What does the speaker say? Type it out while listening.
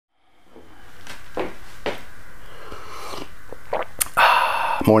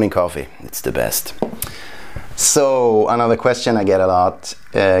Morning coffee, it's the best. So another question I get a lot,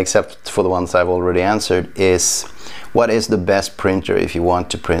 except for the ones I've already answered, is what is the best printer if you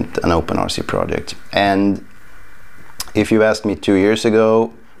want to print an OpenRC project? And if you asked me 2 years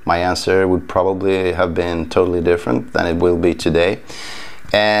ago, my answer would probably have been totally different than it will be today.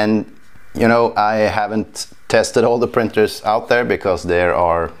 And you know, I haven't tested all the printers out there because there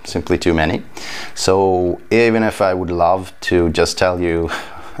are simply too many. So even if I would love to just tell you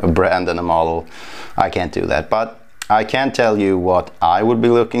a brand and a model, I can't do that. But I can tell you what I would be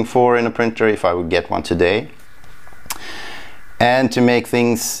looking for in a printer if I would get one today. And to make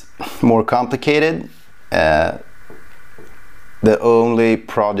things more complicated, the only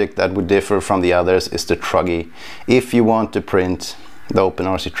project that would differ from the others is the Truggy. If you want to print the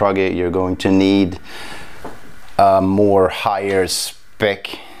OpenRC Truggy, you're going to need a more higher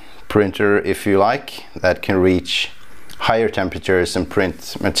spec printer, if you like, that can reach higher temperatures and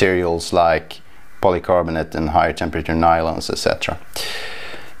print materials like polycarbonate and higher temperature nylons, etc.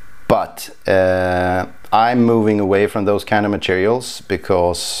 But I'm moving away from those kind of materials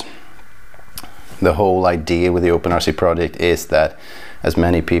because the whole idea with the OpenRC project is that as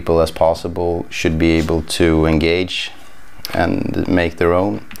many people as possible should be able to engage and make their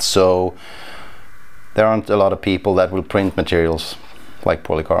own. So there aren't a lot of people that will print materials like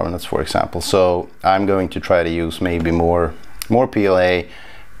polycarbonates, for example. So I'm going to try to use maybe more PLA,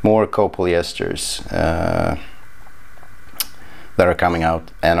 more copolyesters that are coming out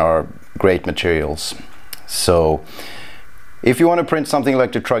and are great materials. So if you want to print something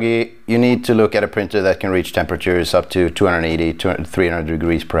like the Truggy, you need to look at a printer that can reach temperatures up to 280, 300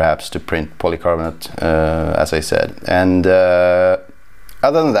 degrees perhaps to print polycarbonate, as I said. And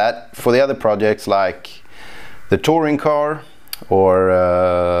other than that, for the other projects like the touring car or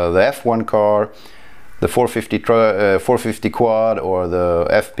the F1 car, the 450 quad or the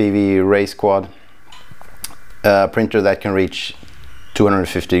FPV race quad, printer that can reach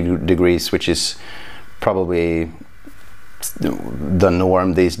 250 degrees, which is probably the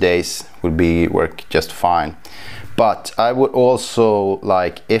norm these days, would work just fine. But I would also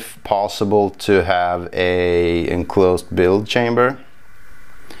like, if possible, to have a enclosed build chamber,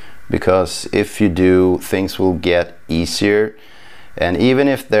 because if you do, things will get easier. And even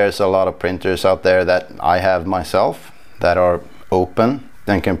if there's a lot of printers out there that I have myself that are open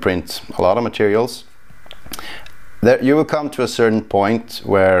and can print a lot of materials, there you will come to a certain point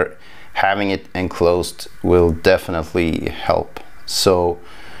where having it enclosed will definitely help. So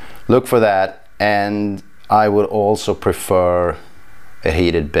look for that. And I would also prefer a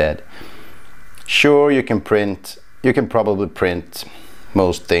heated bed. Sure, you can probably print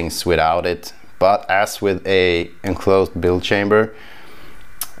most things without it, but as with a enclosed build chamber,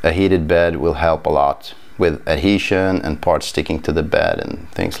 a heated bed will help a lot with adhesion and parts sticking to the bed and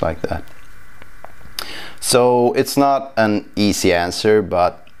things like that. So it's not an easy answer,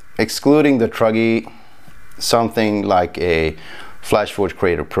 but excluding the Truggy, something like a Flashforge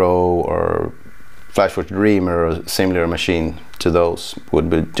Creator Pro or Flashforge Dreamer or a similar machine to those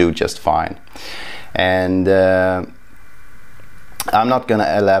would do just fine. And I'm not going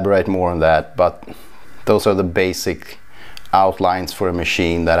to elaborate more on that, but those are the basic outlines for a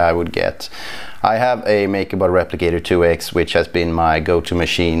machine that I would get. I have a MakerBot Replicator 2X, which has been my go-to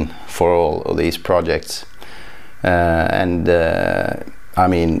machine for all of these projects. I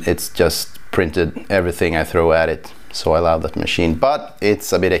mean, it's just printed everything I throw at it, so I love that machine. But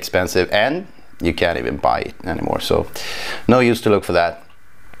it's a bit expensive and you can't even buy it anymore, so no use to look for that.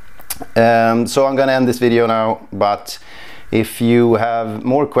 So I'm gonna end this video now, but if you have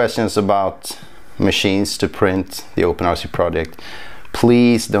more questions about machines to print the OpenRC project,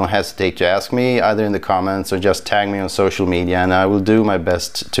 please don't hesitate to ask me either in the comments or just tag me on social media, and I will do my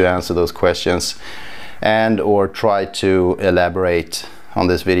best to answer those questions and or try to elaborate on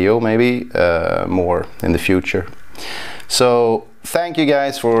this video maybe more in the future. So thank you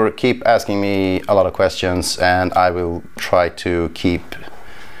guys for keep asking me a lot of questions, and I will try to keep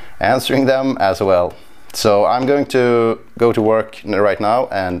answering them as well. So I'm going to go to work right now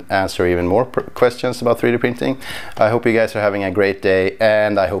and answer even more questions about 3D printing. I hope you guys are having a great day,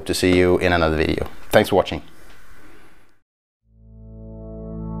 and I hope to see you in another video. Thanks for watching.